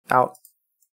out,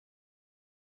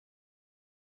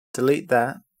 delete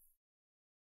that,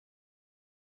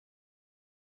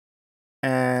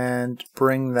 and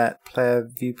bring that player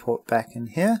viewport back in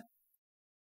here.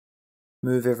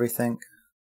 Move everything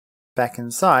back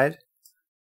inside.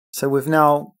 So we've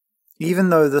now, even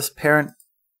though this parent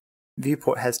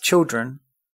viewport has children,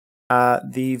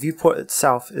 the viewport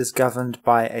itself is governed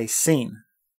by a scene.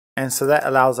 And so that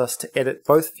allows us to edit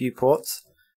both viewports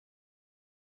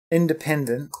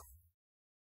independent,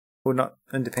 or not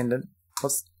independent,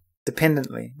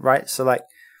 dependently, right? So like,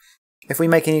 if we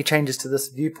make any changes to this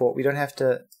viewport, we don't have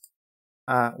to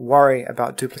worry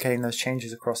about duplicating those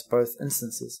changes across both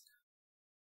instances.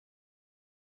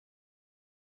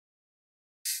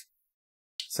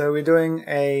 So we're doing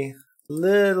a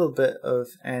little bit of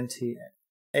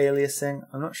anti-aliasing.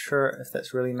 I'm not sure if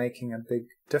that's really making a big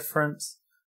difference.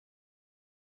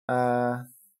 Might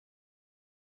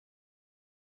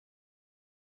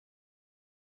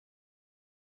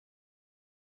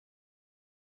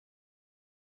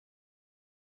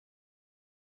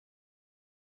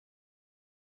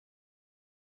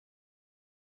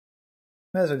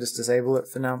as well just disable it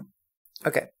for now.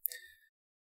 Okay.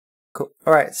 Cool.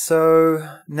 Alright,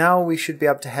 so now we should be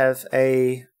able to have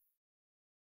a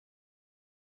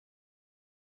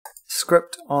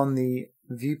script on the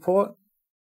viewport.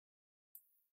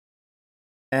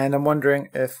 And I'm wondering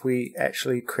if we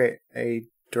actually create a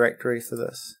directory for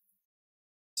this.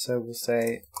 So we'll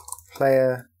say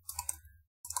player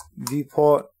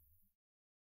viewport.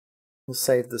 We'll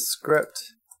save the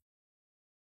script.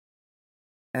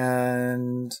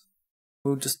 And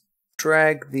we'll just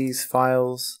drag these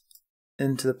files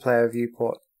into the player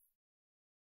viewport.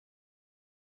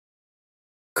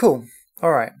 Cool.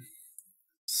 Alright.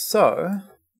 So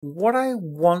what I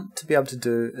want to be able to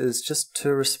do is just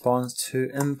to respond to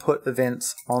input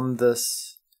events on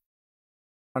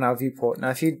our viewport.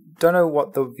 Now if you don't know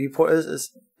what the viewport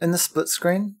is in the split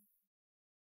screen,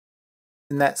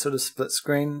 in that sort of split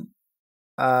screen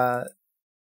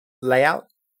layout,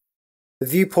 the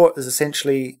viewport is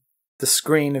essentially the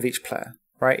screen of each player,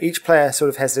 right? Each player sort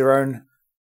of has their own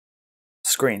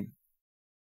screen,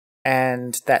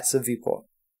 and that's a viewport.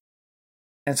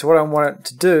 And so what I want it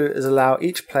to do is allow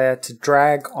each player to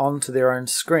drag onto their own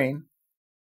screen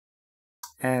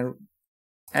and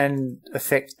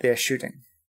affect their shooting,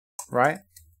 right?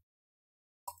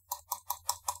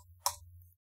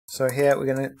 So here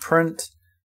we're going to print,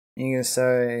 and you're going to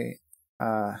say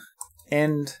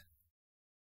end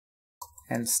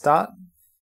and start.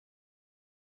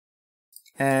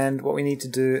 And what we need to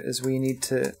do is we need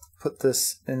to put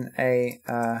this in a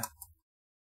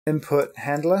input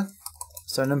handler.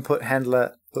 So an input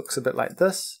handler looks a bit like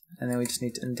this, and then we just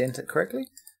need to indent it correctly.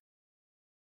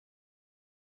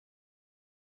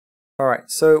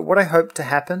 Alright, so what I hope to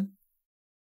happen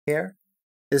here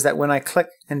is that when I click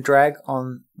and drag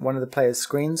on one of the player's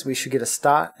screens, we should get a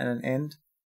start and an end,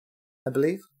 I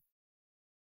believe.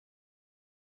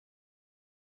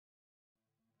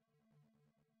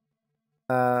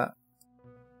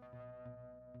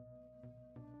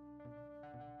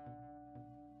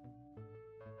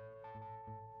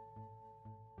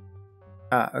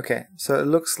 Okay, so it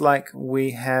looks like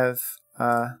we have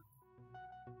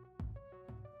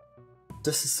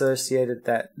disassociated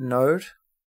that node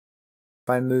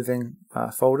by moving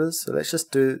folders. So let's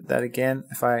just do that again.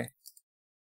 If I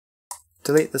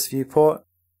delete this viewport,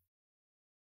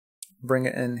 bring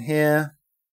it in here,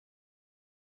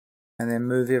 and then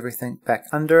move everything back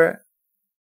under it.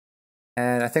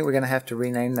 And I think we're going to have to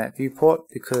rename that viewport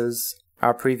because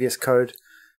our previous code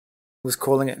was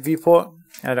calling it viewport,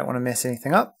 and I don't want to mess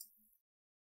anything up.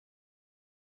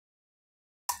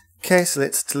 Okay, so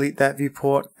let's delete that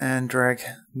viewport and drag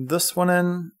this one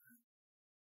in.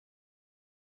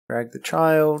 Drag the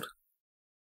child.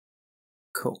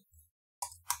 Cool.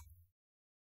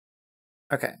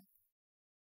 Okay.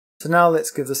 So now let's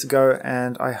give this a go,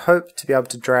 and I hope to be able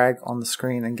to drag on the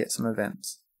screen and get some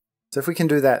events. So if we can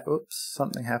do that, oops,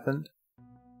 something happened.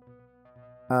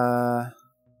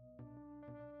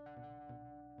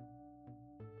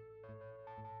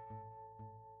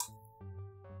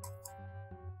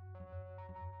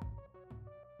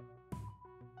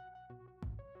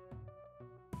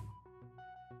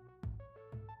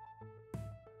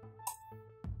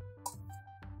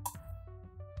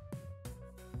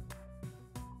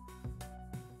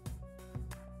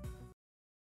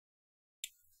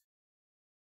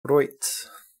 Right.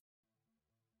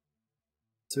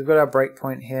 So we've got our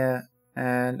breakpoint here,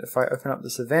 and if I open up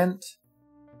this event,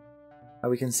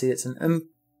 we can see it's an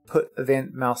input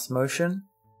event mouse motion.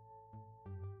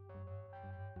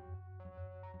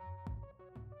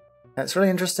 It's really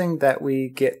interesting that we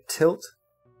get tilt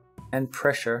and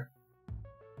pressure,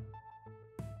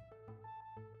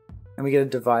 and we get a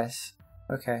device.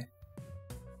 Okay.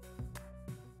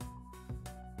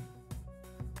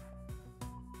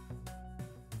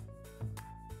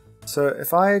 So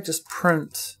if I just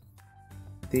print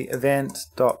the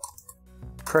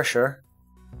event.pressure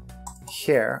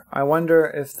here, I wonder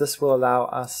if this will allow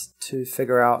us to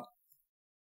figure out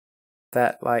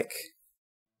that, like,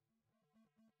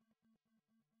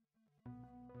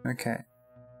 okay.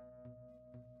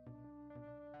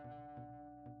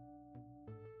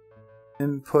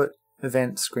 Input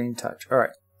event screen touch. All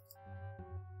right.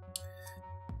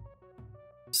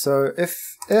 So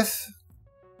if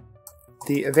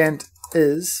the event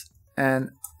is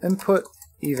an input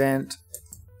event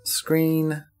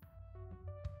screen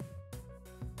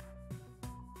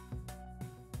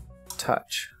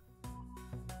touch,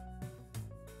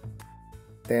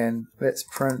 then let's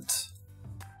print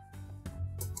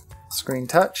screen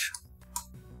touch.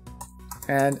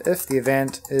 And if the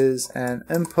event is an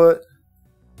input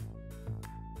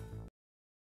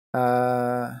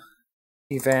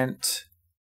event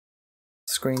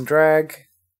screen drag,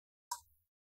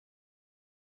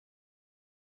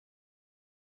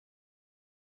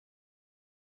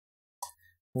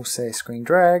 we'll say screen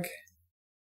drag.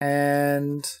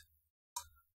 And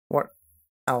what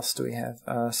else do we have?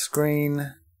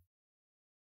 Screen.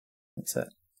 That's it.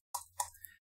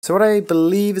 So what I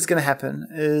believe is going to happen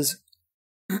is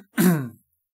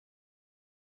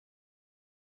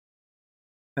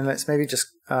and let's maybe just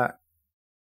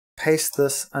paste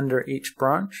this under each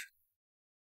branch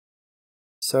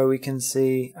so we can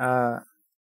see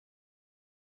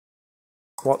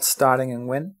what's starting and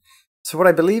when. So what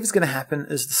I believe is going to happen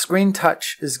is the screen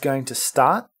touch is going to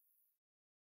start.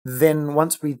 Then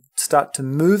once we start to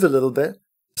move a little bit,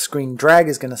 the screen drag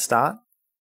is going to start.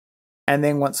 And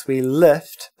then once we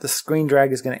lift, the screen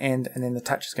drag is going to end, and then the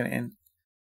touch is going to end.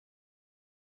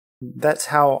 That's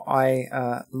how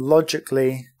I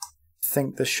logically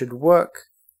think this should work,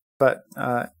 but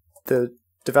the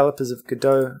developers of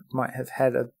Godot might have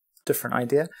had a different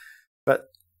idea. But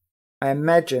I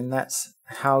imagine that's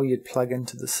how you'd plug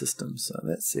into the system. So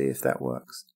let's see if that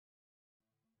works.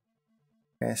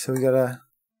 Okay, so we got a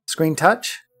screen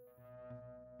touch.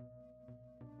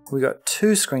 We got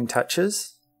two screen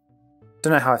touches.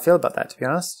 Don't know how I feel about that, to be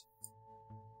honest.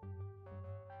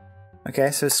 Okay,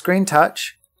 so screen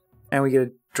touch, and we get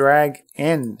a drag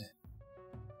end.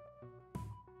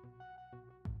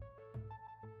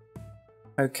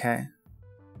 Okay.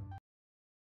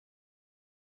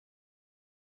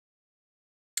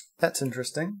 That's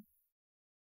interesting.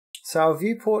 So our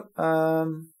viewport,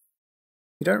 you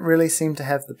don't really seem to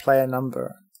have the player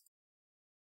number.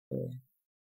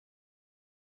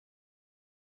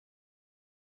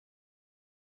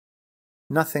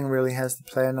 Nothing really has the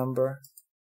player number,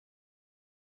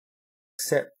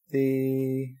 except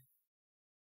even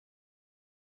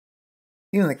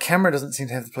the camera doesn't seem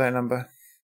to have the player number.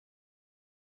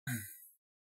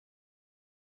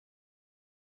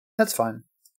 That's fine.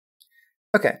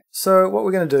 Okay, so what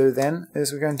we're going to do then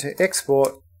is we're going to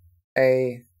export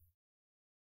a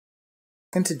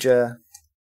integer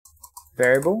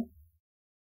variable,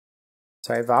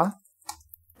 sorry, var,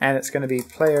 and it's going to be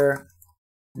player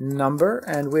number,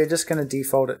 and we're just going to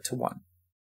default it to 1,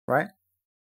 right?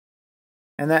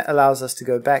 And that allows us to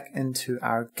go back into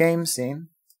our game scene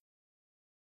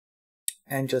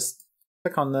and just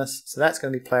click on this. So that's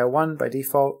going to be player 1 by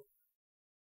default,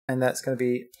 and that's going to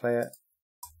be player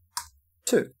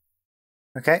 2.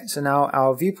 Okay, so now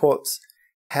our viewports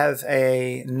have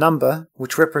a number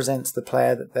which represents the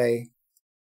player that they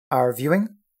are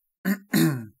viewing.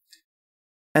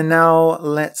 And now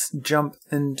let's jump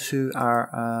into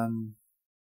our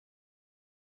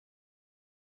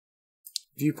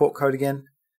viewport code again.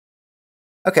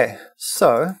 Okay,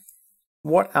 so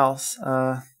what else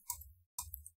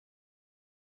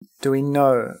do we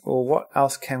know, or what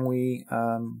else can we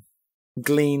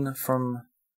glean from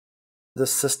the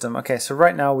system? Okay, so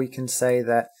right now we can say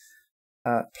that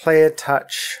player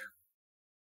touch,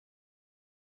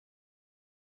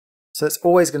 so it's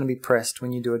always going to be pressed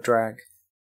when you do a drag,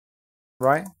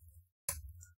 right?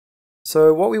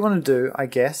 So what we want to do, I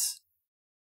guess,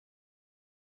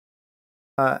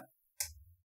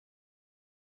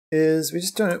 is we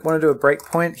just want to do a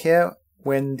breakpoint here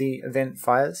when the event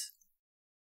fires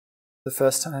the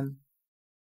first time.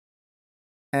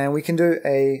 And we can do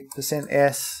a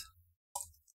 %s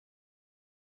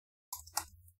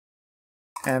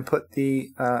and put the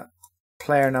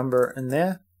player number in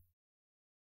there.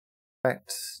 In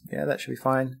fact, yeah, that should be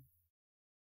fine.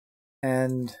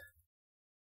 And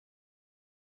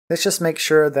let's just make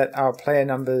sure that our player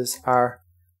numbers are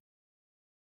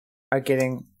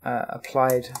getting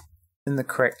applied in the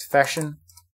correct fashion.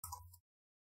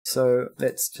 So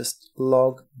let's just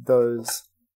log those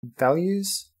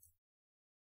values.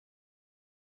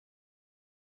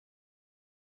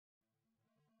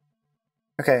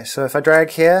 Okay, so if I drag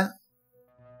here,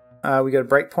 we get a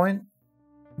breakpoint,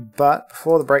 but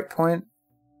before the breakpoint,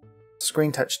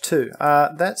 screen touch 2.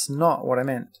 That's not what I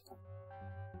meant.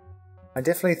 I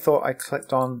definitely thought I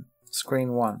clicked on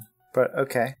screen 1, but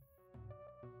okay.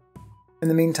 In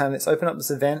the meantime, let's open up this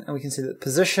event and we can see that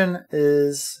position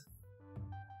is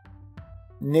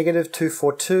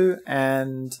 -242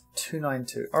 and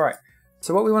 292. Alright,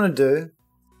 so what we want to do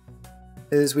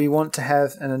is we want to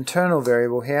have an internal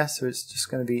variable here, so it's just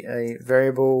going to be a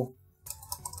variable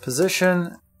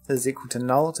position is equal to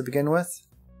null to begin with.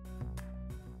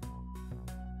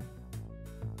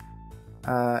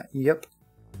 Yep.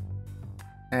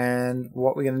 And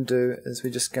what we're going to do is we're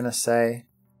just going to say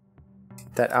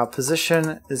that our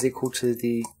position is equal to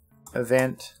the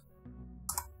event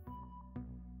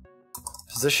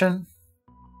position,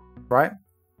 right?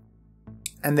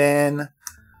 And then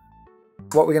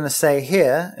what we're going to say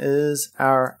here is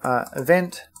our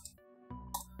event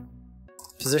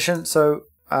position. So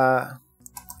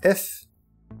if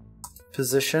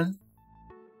position,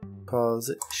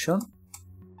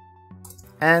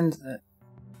 and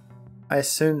I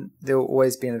assume there will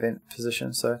always be an event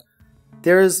position. So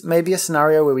there is maybe a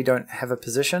scenario where we don't have a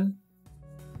position.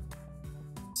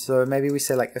 So maybe we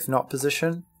say like if not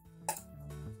position.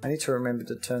 I need to remember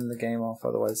to turn the game off,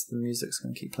 otherwise the music's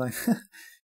going to keep playing.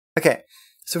 Okay,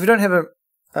 so if we don't have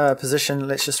a position,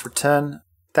 let's just return.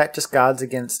 That just guards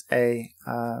against a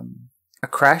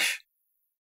crash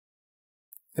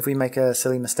if we make a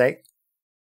silly mistake.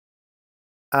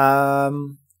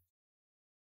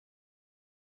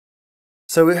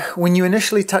 So when you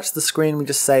initially touch the screen, we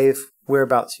just save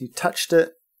whereabouts you touched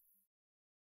it.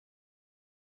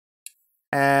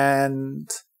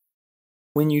 And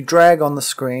when you drag on the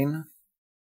screen,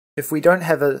 if we don't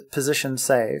have a position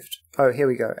saved, oh, here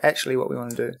we go. Actually, what we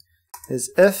want to do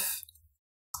is if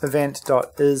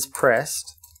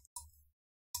event.isPressed,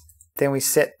 then we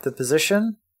set the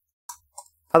position.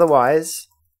 Otherwise,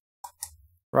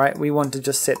 right, we want to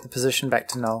just set the position back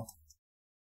to null.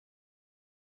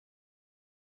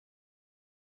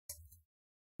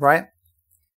 Right?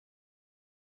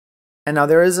 And now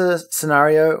there is a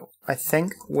scenario, I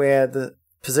think, where the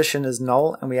position is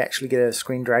null and we actually get a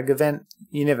screen drag event.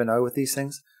 You never know with these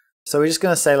things. So we're just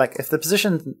going to say, like, if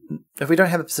we don't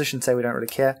have a position, say we don't really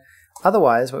care.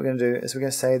 Otherwise, what we're going to do is we're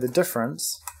going to say the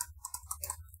difference.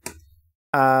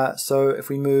 So if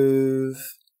we move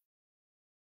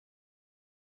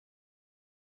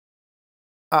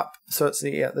up, so it's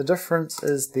the difference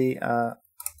is the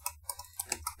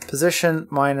position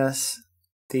minus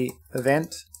the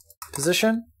event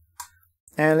position,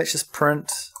 and let's just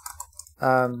print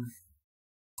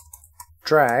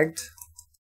dragged,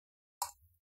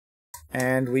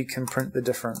 and we can print the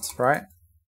difference, right?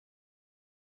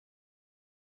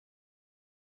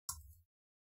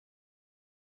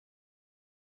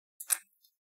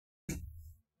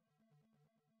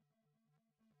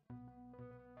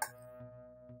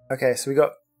 Okay, so we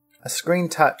got a screen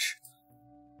touch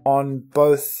on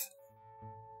both.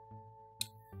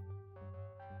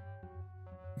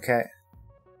 Okay.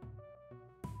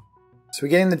 So we're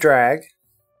getting the drag.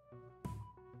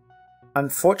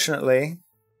 Unfortunately,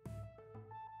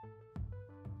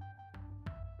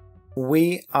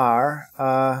 we are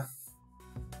I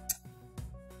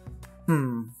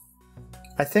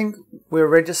think we're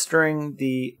registering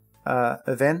the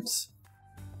events.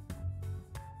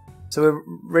 So we're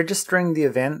registering the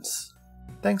events.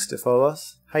 Thanks,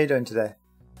 Defolos. How you doing today?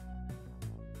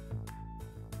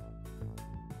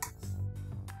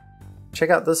 Check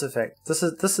out this effect. This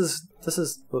is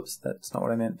oops, that's not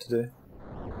what I meant to do.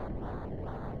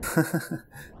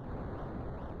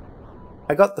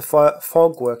 I got the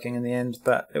fog working in the end,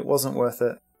 but it wasn't worth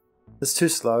it. It's too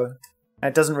slow, and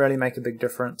it doesn't really make a big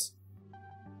difference.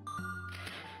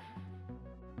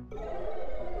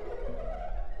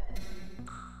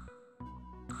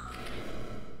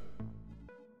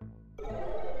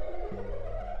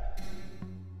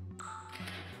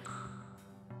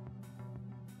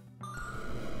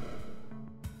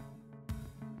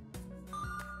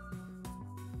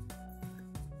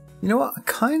 You know what? I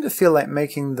kind of feel like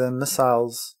making the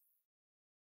missiles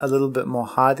a little bit more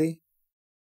hardy,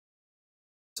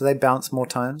 so they bounce more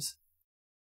times.